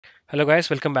Hello guys,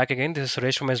 welcome back again. This is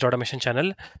Suresh from SDET Automation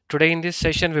channel. Today in this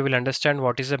session, we will understand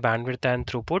what is the bandwidth and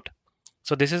throughput.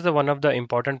 So this is the one of the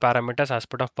important parameters as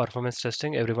part of performance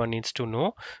testing everyone needs to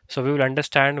know. So we will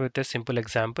understand with a simple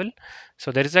example.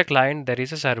 So there is a client, there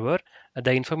is a server.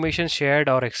 The information shared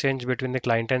or exchanged between the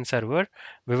client and server,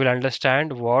 we will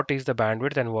understand what is the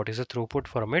bandwidth and what is the throughput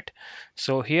from it.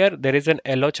 So here there is an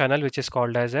LO channel which is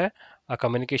called as a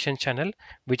communication channel,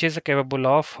 which is capable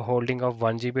of holding of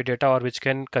 1 GB data, or which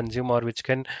can consume, or which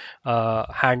can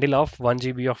handle of 1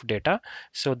 GB of data.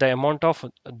 So the amount of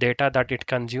data that it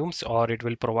consumes or it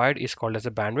will provide is called as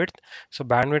a bandwidth. So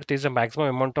bandwidth is the maximum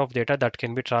amount of data that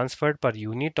can be transferred per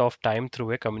unit of time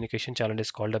through a communication channel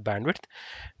is called a bandwidth.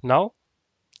 Now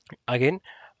again,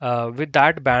 with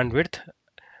that bandwidth,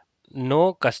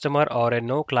 no customer or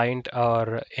no client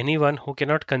or anyone who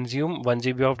cannot consume 1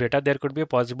 GB of data, there could be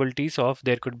possibilities of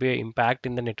there could be an impact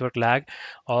in the network lag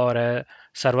or a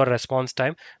server response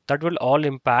time. That will all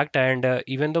impact, and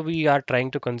even though we are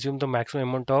trying to consume the maximum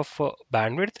amount of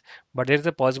bandwidth, but there is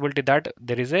a possibility that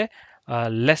there is a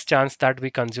less chance that we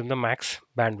consume the max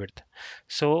bandwidth.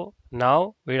 So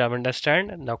now we have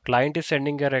understand, now client is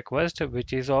sending a request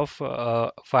which is of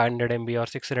 500 MB or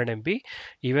 600 MB.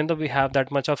 Even though we have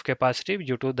that much of capacity,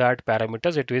 due to that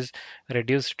parameters it is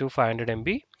reduced to 500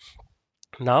 MB.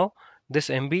 Now this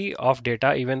MB of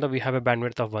data, even though we have a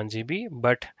bandwidth of 1 GB,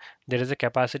 but there is a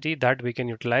capacity that we can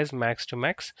utilize max to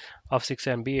max of 6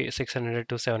 MB, 600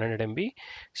 to 700 MB.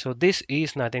 So this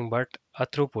is nothing but a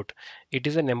throughput. It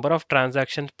is a number of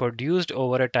transactions produced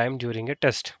over a time during a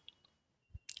test.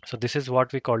 So this is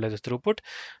what we call as a throughput.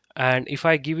 And if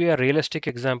I give you a realistic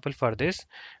example for this,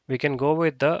 we can go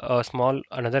with the small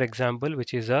another example,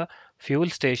 which is a fuel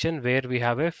station where we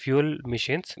have a fuel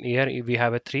machines. Here we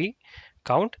have a 3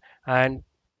 count, and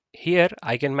here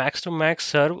I can max to max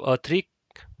serve 3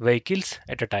 vehicles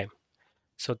at a time.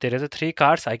 So there is a 3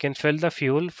 cars. I can fill the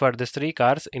fuel for these 3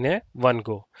 cars in a one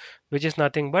go, which is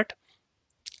nothing but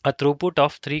a throughput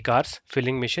of 3 cars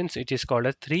filling machines. It is called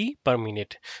as 3 per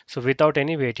minute. So without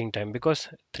any waiting time, because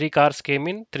 3 cars came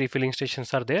in, 3 filling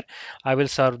stations are there, I will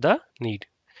serve the need.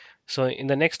 So in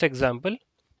the next example,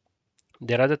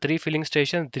 there are the 3 filling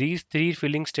stations. These 3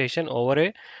 filling station over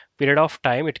a period of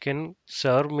time, it can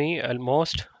serve me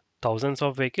almost thousands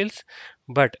of vehicles,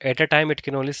 but at a time it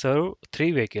can only serve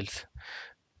 3 vehicles.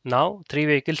 Now 3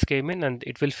 vehicles came in and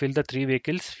it will fill the 3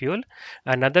 vehicles fuel.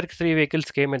 Another 3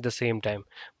 vehicles came at the same time.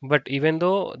 But even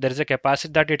though there is a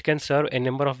capacity that it can serve a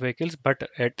number of vehicles, but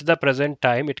at the present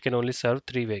time it can only serve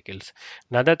 3 vehicles.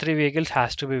 Another 3 vehicles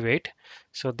has to be wait.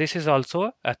 So this is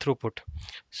also a throughput.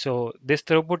 So this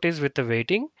throughput is with the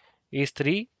waiting is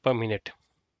 3 per minute.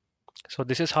 So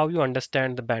this is how you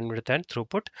understand the bandwidth and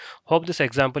throughput. Hope this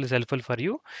example is helpful for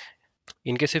you.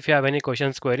 In case if you have any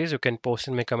questions, queries, you can post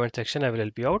in my comment section. I will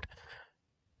help you out.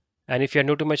 And if you are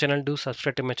new to my channel, do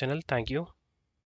subscribe to my channel. Thank you.